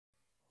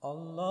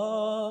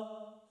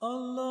Allah,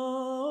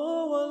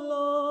 Allah,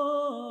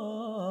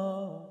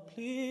 Allah,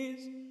 please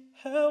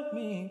help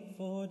me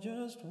for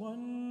just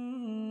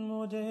one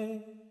more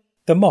day.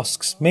 The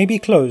mosques may be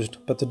closed,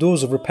 but the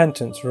doors of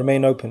repentance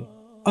remain open.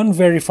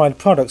 Unverified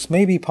products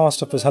may be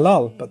passed off as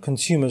halal, but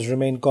consumers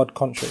remain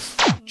God-conscious.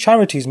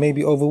 Charities may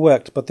be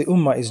overworked, but the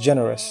Ummah is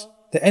generous.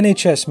 The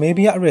NHS may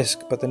be at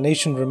risk, but the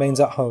nation remains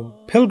at home.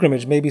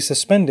 Pilgrimage may be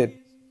suspended,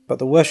 but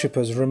the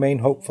worshippers remain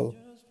hopeful.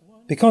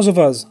 Because of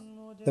us,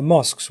 the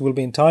mosques will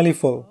be entirely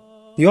full.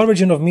 The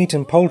origin of meat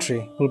and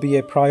poultry will be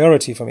a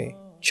priority for me.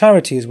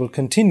 Charities will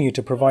continue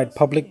to provide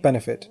public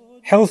benefit.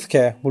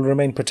 Healthcare will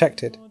remain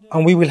protected,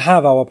 and we will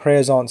have our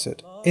prayers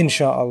answered.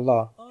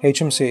 Insha'Allah.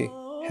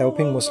 HMC,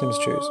 helping Muslims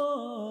choose.